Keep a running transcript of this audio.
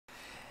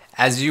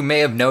As you may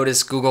have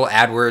noticed, Google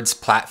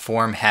AdWords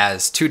platform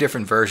has two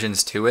different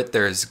versions to it.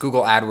 There's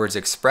Google AdWords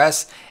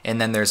Express, and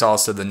then there's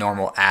also the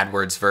normal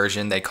AdWords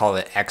version. They call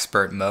it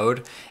Expert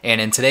Mode. And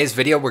in today's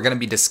video, we're going to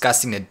be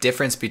discussing the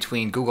difference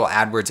between Google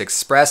AdWords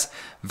Express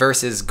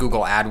versus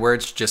Google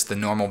AdWords, just the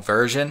normal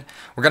version.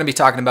 We're going to be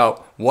talking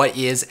about what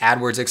is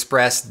AdWords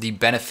Express, the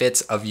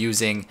benefits of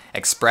using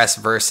Express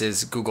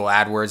versus Google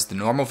AdWords, the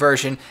normal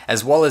version,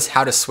 as well as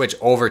how to switch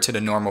over to the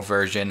normal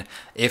version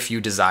if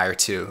you desire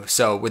to.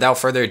 So without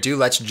further ado,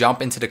 let's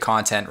jump into the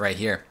content right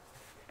here.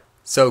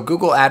 So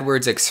Google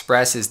AdWords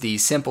Express is the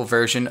simple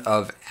version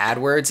of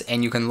AdWords,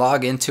 and you can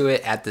log into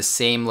it at the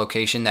same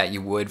location that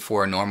you would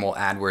for a normal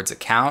AdWords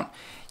account.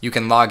 You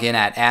can log in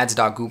at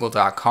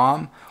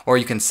ads.google.com, or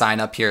you can sign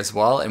up here as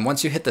well. And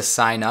once you hit the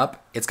sign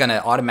up, it's going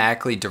to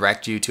automatically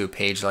direct you to a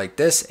page like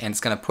this, and it's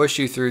going to push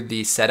you through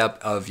the setup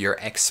of your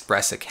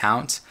Express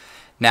account.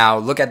 Now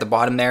look at the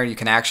bottom there, you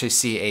can actually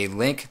see a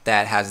link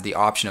that has the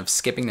option of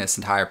skipping this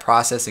entire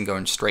process and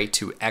going straight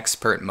to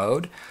expert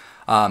mode.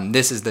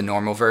 This is the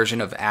normal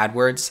version of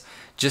AdWords.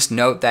 Just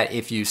note that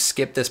if you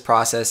skip this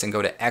process and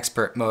go to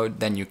expert mode,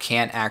 then you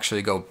can't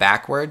actually go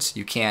backwards.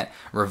 You can't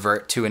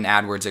revert to an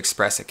AdWords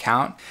Express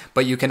account,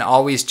 but you can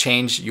always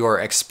change your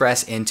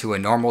Express into a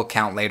normal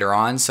account later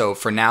on. So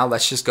for now,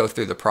 let's just go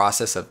through the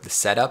process of the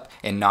setup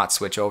and not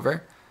switch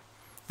over.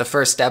 The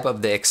first step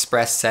of the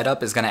Express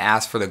setup is going to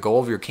ask for the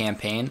goal of your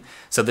campaign.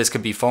 So this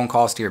could be phone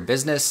calls to your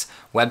business,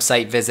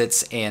 website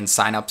visits and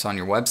signups on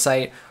your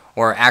website,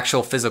 or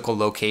actual physical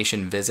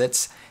location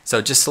visits.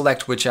 So just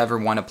select whichever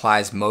one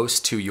applies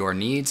most to your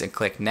needs and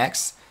click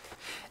next.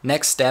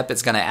 Next step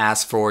is going to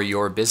ask for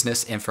your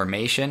business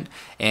information,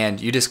 and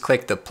you just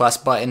click the plus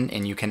button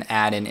and you can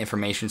add in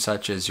information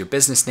such as your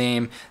business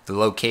name, the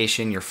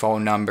location, your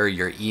phone number,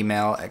 your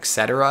email,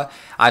 etc.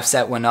 I've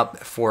set one up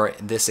for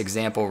this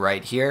example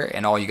right here,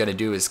 and all you got to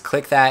do is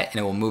click that and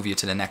it will move you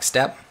to the next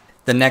step.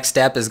 The next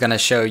step is going to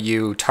show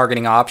you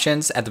targeting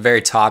options. At the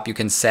very top, you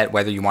can set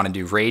whether you want to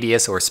do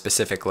radius or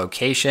specific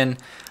location.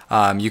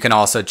 You can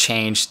also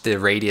change the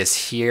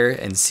radius here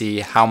and see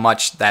how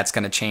much that's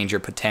going to change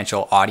your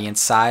potential audience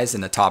size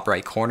in the top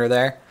right corner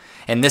there.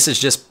 And this is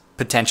just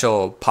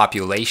potential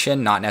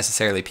population, not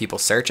necessarily people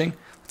searching.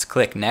 Let's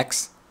click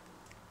next.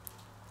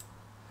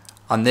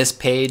 On this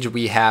page,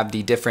 we have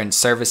the different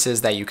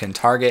services that you can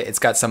target. It's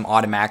got some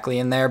automatically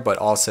in there, but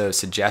also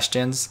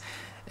suggestions.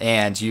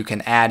 And you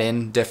can add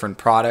in different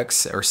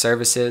products or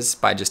services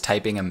by just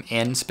typing them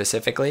in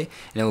specifically,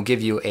 and it will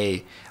give you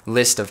a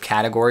list of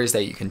categories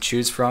that you can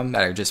choose from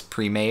that are just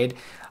pre-made,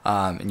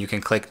 and you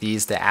can click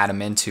these to add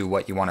them into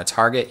what you want to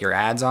target your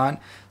ads on.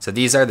 So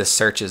these are the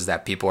searches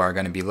that people are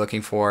going to be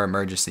looking for: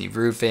 emergency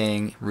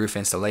roofing, roof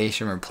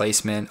installation,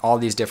 replacement, all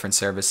these different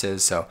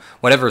services. So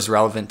whatever is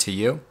relevant to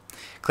you.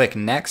 Click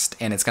next,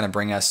 and it's going to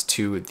bring us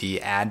to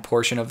the ad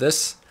portion of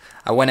this.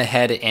 I went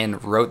ahead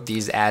and wrote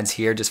these ads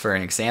here just for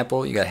an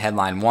example. You got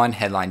headline 1,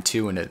 headline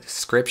 2, and a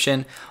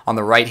description. On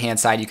the right hand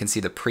side, you can see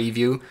the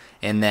preview,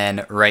 and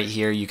then right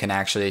here you can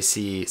actually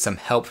see some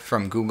help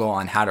from Google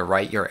on how to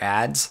write your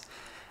ads.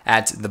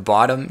 At the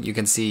bottom, you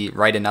can see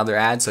write another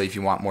ad, so if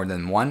you want more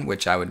than one,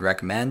 which I would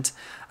recommend,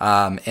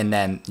 and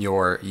then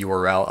your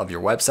URL of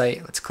your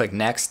website. Let's click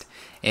next,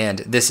 and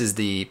this is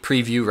the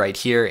preview right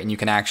here, and you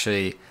can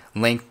actually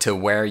link to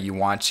where you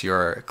want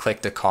your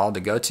click to call to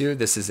go to.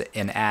 This is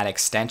an ad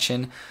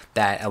extension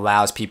that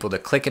allows people to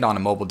click it on a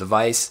mobile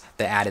device,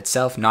 the ad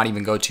itself, not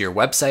even go to your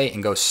website,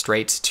 and go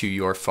straight to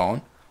your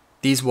phone.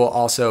 These will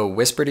also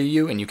whisper to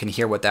you, and you can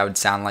hear what that would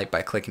sound like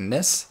by clicking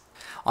this.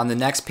 On the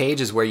next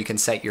page is where you can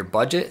set your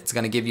budget. It's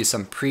going to give you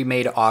some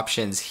pre-made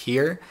options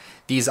here.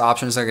 These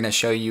options are going to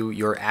show you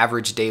your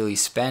average daily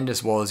spend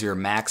as well as your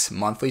max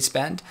monthly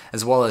spend,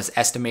 as well as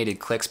estimated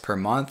clicks per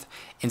month.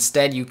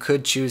 Instead, you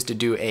could choose to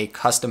do a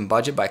custom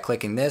budget by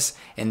clicking this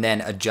and then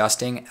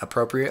adjusting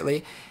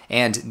appropriately.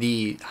 And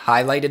the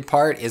highlighted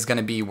part is going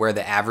to be where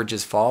the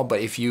averages fall, but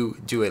if you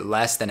do it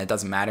less, then it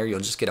doesn't matter. You'll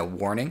just get a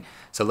warning.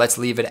 So let's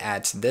leave it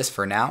at this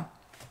for now.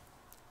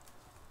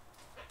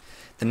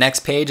 The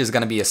next page is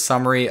going to be a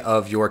summary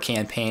of your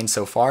campaign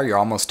so far. You're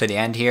almost to the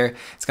end here.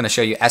 It's going to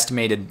show you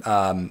estimated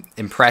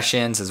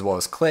impressions as well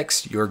as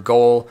clicks, your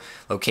goal,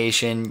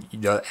 location,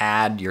 the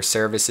ad, your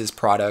services,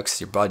 products,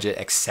 your budget,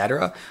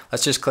 etc.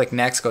 Let's just click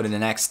next, go to the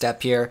next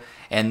step here.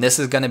 And this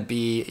is going to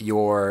be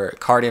your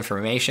card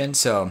information.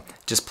 So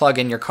just plug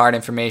in your card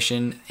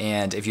information,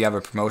 and if you have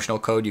a promotional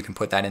code, you can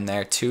put that in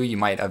there too. You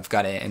might have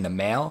got it in the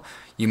mail.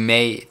 You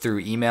may through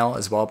email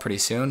as well pretty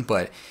soon,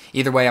 but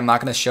either way, I'm not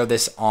going to show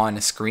this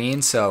on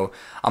screen. So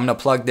I'm going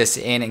to plug this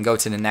in and go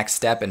to the next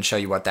step and show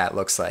you what that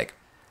looks like.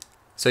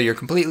 So you're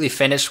completely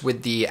finished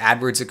with the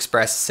AdWords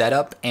Express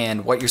setup,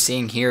 and what you're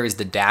seeing here is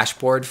the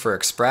dashboard for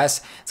Express.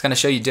 It's going to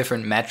show you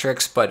different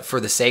metrics, but for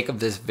the sake of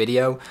this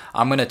video,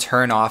 I'm going to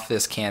turn off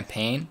this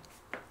campaign,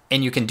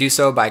 and you can do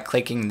so by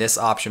clicking this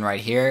option right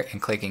here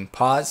and clicking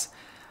pause.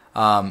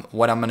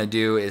 What I'm going to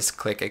do is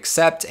click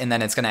accept, and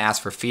then it's going to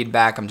ask for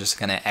feedback. I'm just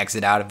going to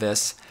exit out of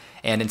this.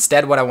 And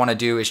instead what I want to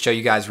do is show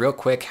you guys real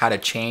quick how to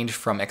change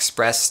from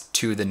Express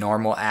to the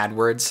normal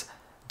AdWords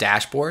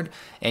dashboard,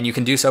 and you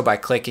can do so by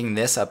clicking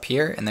this up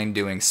here and then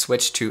doing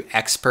switch to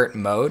expert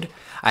mode.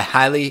 I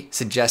highly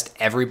suggest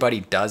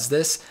everybody does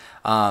this.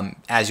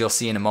 As you'll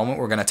see in a moment,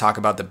 we're going to talk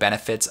about the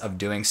benefits of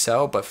doing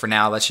so, but for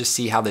now, let's just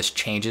see how this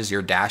changes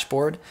your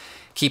dashboard.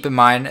 Keep in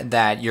mind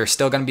that you're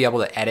still going to be able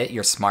to edit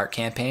your smart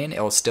campaign. It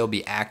will still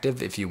be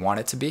active if you want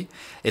it to be.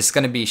 It's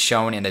going to be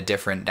shown in a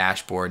different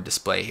dashboard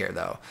display here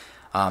though.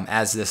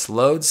 As this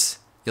loads,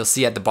 you'll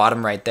see at the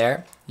bottom right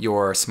there,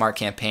 your smart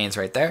campaigns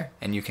right there,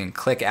 and you can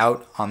click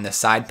out on the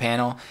side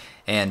panel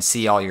and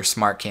see all your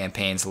smart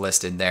campaigns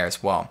listed there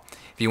as well.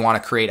 If you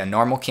want to create a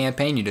normal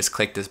campaign, you just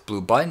click this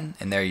blue button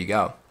and there you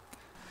go.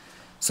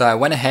 So I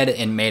went ahead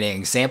and made an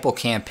example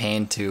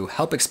campaign to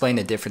help explain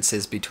the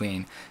differences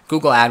between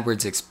Google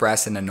AdWords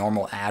Express and a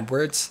normal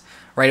AdWords.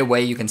 Right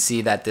away you can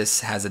see that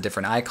this has a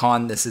different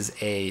icon. This is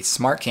a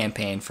smart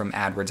campaign from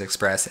AdWords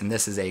Express and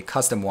this is a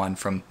custom one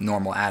from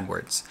normal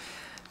AdWords.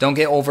 Don't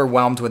get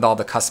overwhelmed with all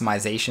the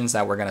customizations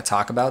that we're going to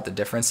talk about, the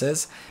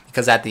differences,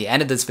 because at the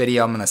end of this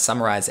video I'm going to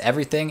summarize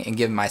everything and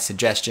give my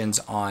suggestions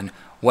on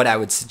what I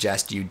would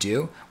suggest you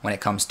do when it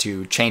comes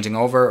to changing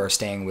over or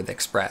staying with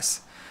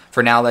Express.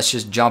 For now, let's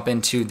just jump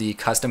into the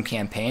custom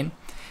campaign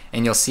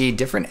and you'll see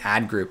different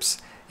ad groups.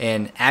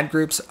 And ad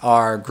groups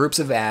are groups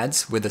of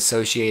ads with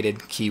associated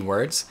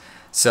keywords.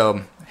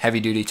 So heavy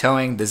duty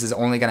towing, this is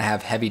only going to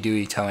have heavy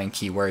duty towing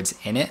keywords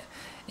in it.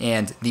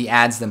 And the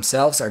ads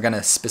themselves are going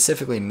to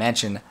specifically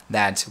mention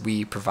that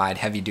we provide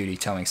heavy duty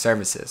towing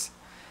services.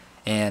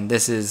 And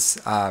this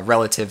is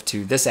relative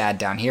to this ad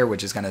down here,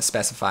 which is going to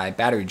specify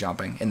battery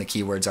jumping, and the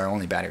keywords are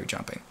only battery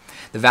jumping.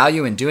 The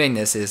value in doing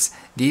this is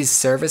these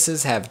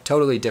services have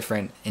totally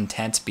different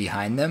intent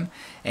behind them,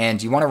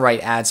 and you want to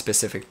write ads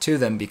specific to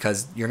them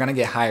because you're going to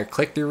get higher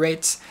click-through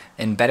rates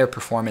and better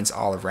performance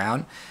all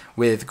around.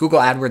 With Google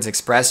AdWords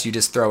Express, you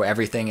just throw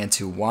everything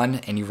into one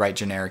and you write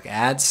generic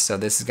ads, so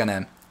this is going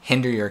to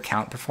hinder your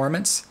account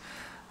performance.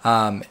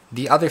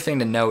 The other thing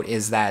to note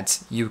is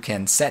that you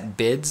can set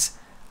bids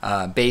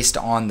based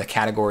on the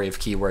category of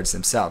keywords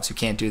themselves. You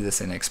can't do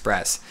this in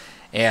Express.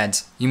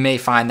 And you may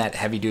find that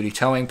heavy duty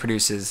towing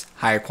produces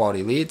higher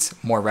quality leads,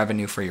 more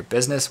revenue for your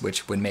business,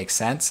 which would make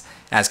sense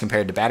as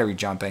compared to battery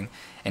jumping,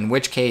 in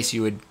which case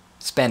you would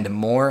spend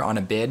more on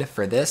a bid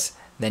for this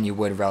than you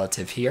would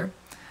relative here.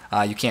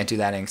 You can't do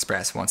that in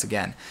Express once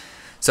again.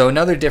 So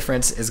another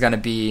difference is going to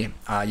be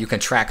you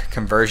can track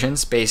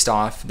conversions based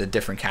off the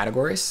different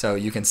categories. So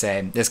you can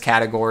say this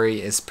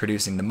category is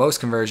producing the most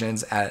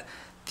conversions at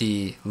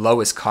the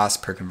lowest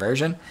cost per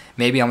conversion.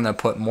 Maybe I'm going to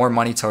put more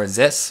money towards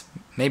this.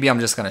 Maybe I'm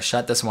just going to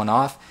shut this one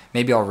off.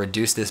 Maybe I'll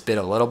reduce this bid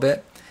a little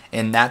bit.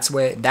 And that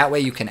way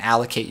you can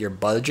allocate your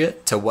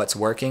budget to what's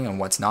working and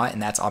what's not,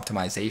 and that's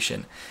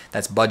optimization.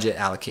 That's budget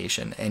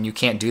allocation. And you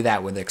can't do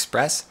that with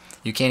Express.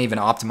 You can't even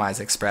optimize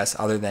Express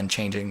other than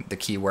changing the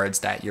keywords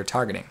that you're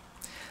targeting.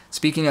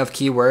 Speaking of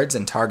keywords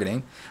and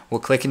targeting, we'll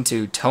click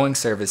into towing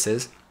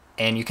services,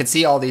 and you can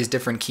see all these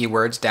different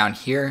keywords down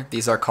here.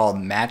 These are called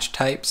match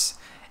types.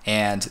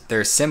 And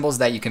there's symbols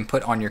that you can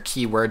put on your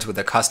keywords with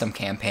a custom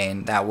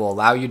campaign that will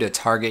allow you to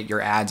target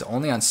your ads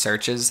only on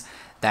searches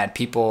that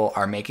people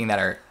are making that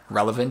are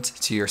relevant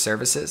to your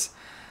services.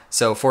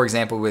 So for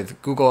example,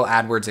 with Google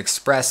AdWords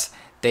Express,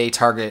 they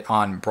target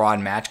on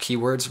broad match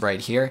keywords right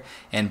here.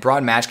 And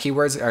broad match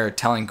keywords are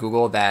telling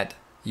Google that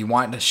you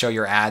want to show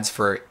your ads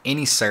for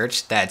any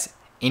search that's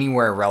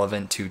anywhere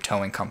relevant to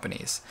towing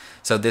companies.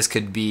 So this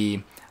could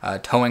be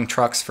towing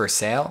trucks for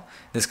sale.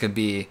 This could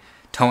be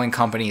towing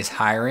companies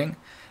hiring.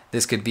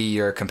 This could be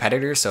your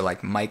competitors, so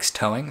like Mike's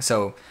Towing.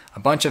 So a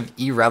bunch of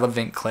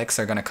irrelevant clicks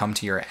are going to come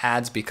to your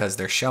ads because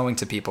they're showing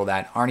to people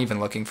that aren't even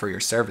looking for your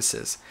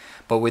services.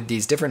 But with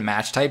these different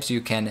match types, you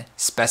can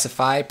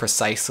specify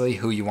precisely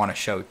who you want to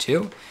show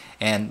to,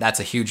 and that's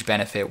a huge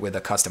benefit with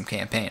a custom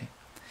campaign.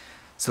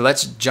 So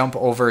let's jump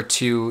over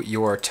to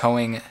your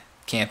towing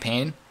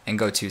campaign and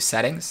go to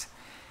settings.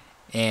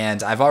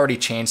 And I've already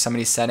changed some of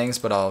these settings,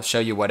 but I'll show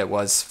you what it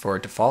was for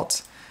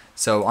default.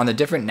 So on the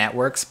different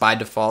networks, by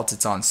default,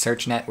 it's on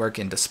search network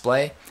and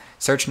display.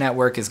 Search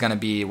network is going to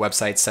be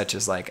websites such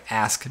as like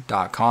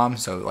ask.com,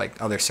 so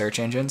like other search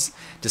engines.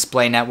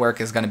 Display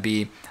network is going to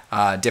be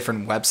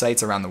different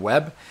websites around the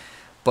web.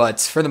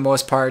 But for the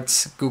most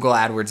part, Google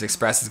AdWords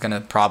Express is going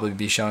to probably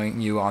be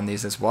showing you on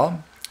these as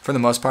well. For the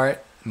most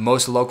part,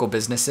 most local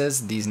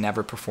businesses, these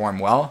never perform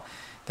well.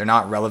 They're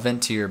not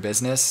relevant to your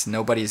business.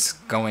 Nobody's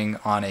going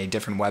on a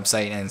different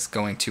website and is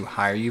going to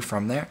hire you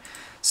from there.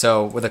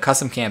 So with a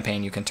custom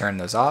campaign, you can turn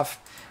those off.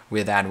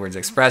 With AdWords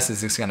Express,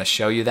 it's just going to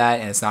show you that,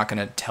 and it's not going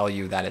to tell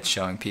you that it's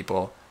showing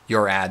people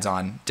your ads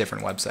on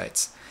different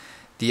websites.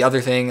 The other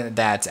thing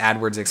that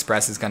AdWords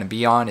Express is going to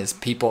be on is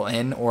people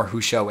in or who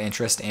show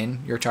interest in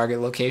your target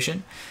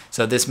location.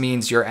 So this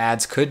means your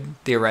ads could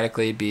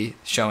theoretically be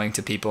showing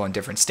to people in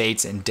different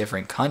states in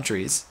different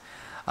countries.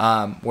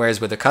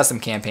 Whereas with a custom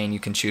campaign, you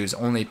can choose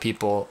only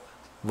people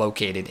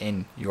located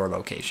in your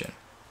location.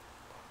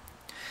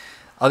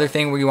 Other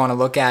thing we want to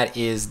look at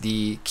is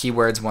the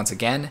keywords once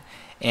again,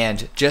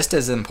 and just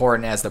as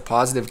important as the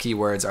positive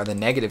keywords are the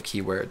negative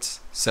keywords.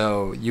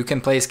 So you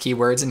can place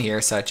keywords in here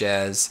such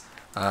as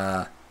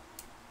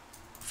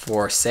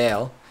for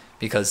sale,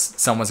 because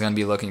someone's going to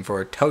be looking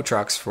for tow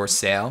trucks for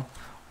sale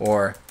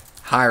or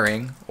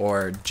hiring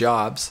or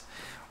jobs,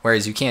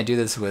 whereas you can't do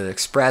this with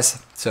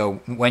Express. So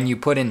when you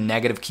put in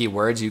negative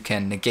keywords, you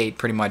can negate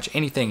pretty much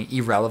anything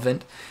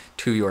irrelevant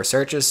to your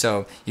searches,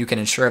 so you can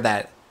ensure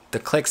that the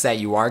clicks that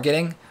you are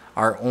getting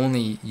are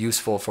only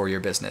useful for your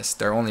business.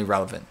 They're only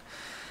relevant.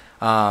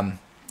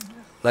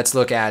 Let's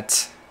look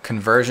at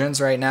conversions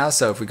right now.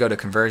 So if we go to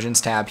conversions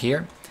tab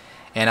here,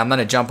 and I'm going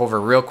to jump over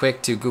real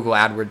quick to Google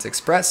AdWords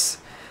Express.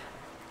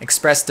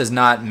 Express does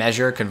not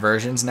measure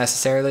conversions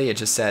necessarily. It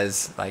just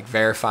says like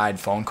verified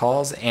phone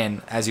calls.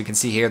 And as you can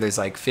see here, there's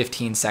like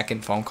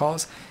 15-second phone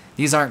calls.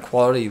 These aren't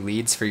quality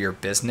leads for your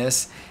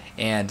business,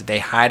 and they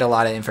hide a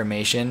lot of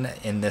information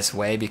in this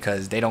way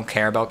because they don't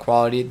care about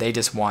quality. They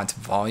just want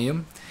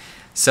volume.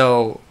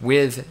 So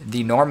with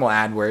the normal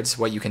AdWords,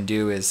 what you can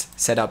do is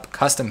set up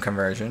custom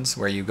conversions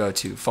where you go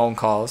to phone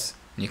calls.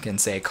 You can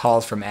say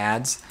calls from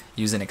ads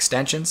using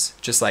extensions,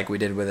 just like we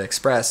did with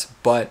Express,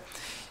 but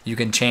you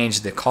can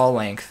change the call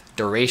length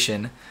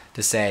duration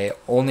to say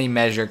only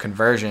measure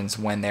conversions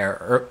when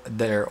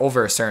they're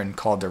over a certain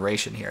call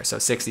duration here. So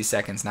 60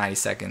 seconds, 90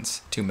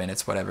 seconds, 2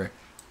 minutes, whatever.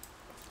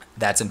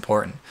 That's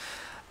important.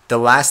 The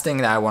last thing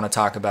that I want to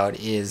talk about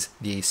is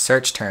the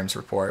search terms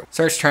report.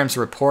 Search terms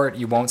report,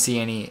 you won't see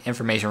any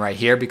information right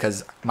here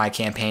because my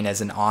campaign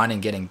isn't on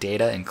and getting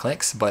data and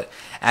clicks. But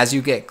as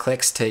you get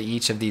clicks to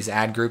each of these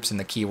ad groups and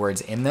the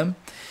keywords in them,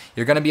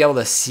 you're going to be able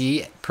to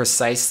see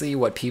precisely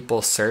what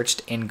people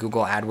searched in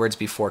Google AdWords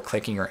before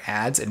clicking your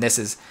ads. And this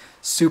is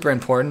super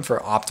important for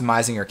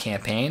optimizing your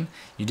campaign.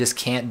 You just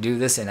can't do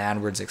this in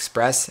AdWords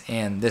Express,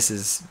 and this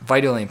is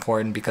vitally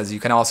important because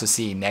you can also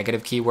see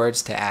negative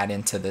keywords to add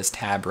into this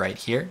tab right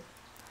here.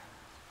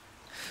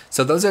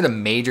 So those are the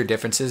major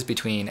differences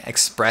between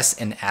Express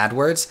and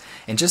AdWords.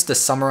 And just to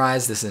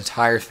summarize this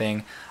entire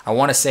thing, I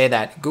want to say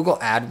that Google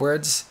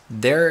AdWords,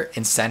 their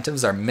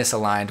incentives are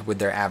misaligned with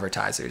their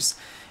advertisers,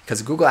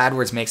 because Google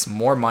AdWords makes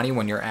more money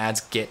when your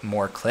ads get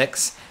more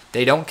clicks.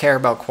 They don't care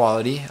about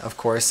quality, of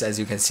course, as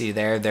you can see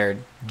there. They're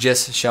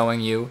just showing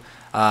you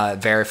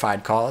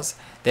verified calls.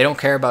 They don't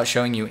care about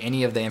showing you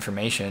any of the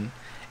information,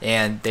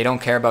 and they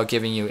don't care about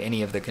giving you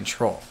any of the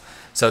control.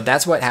 So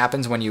that's what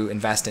happens when you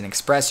invest in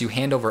Express. You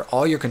hand over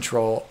all your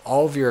control,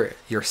 all of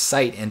your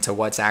site into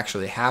what's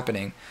actually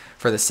happening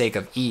for the sake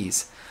of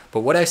ease. But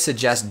what I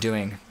suggest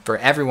doing for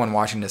everyone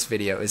watching this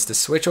video is to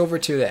switch over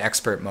to the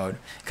expert mode,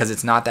 because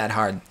it's not that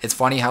hard. It's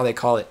funny how they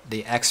call it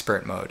the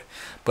expert mode,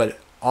 but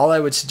all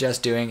I would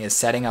suggest doing is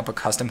setting up a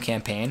custom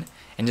campaign,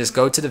 and just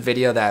go to the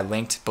video that I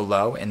linked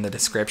below in the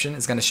description.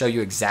 It's going to show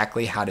you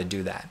exactly how to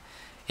do that.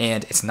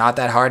 And it's not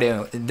that hard.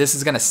 This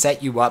is going to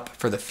set you up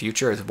for the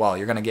future as well.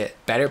 You're going to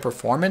get better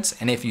performance,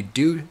 and if you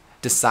do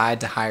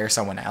decide to hire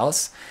someone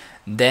else,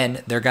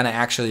 then they're going to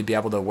actually be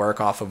able to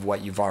work off of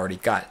what you've already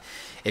got.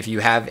 If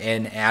you have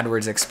an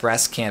AdWords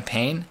Express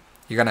campaign,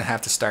 you're going to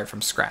have to start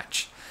from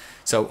scratch.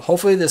 So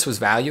hopefully this was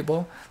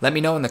valuable. Let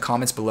me know in the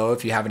comments below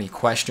if you have any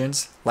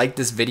questions. Like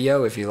this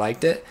video if you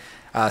liked it.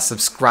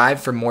 Subscribe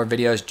for more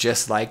videos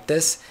just like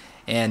this.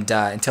 And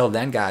until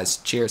then, guys,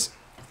 cheers.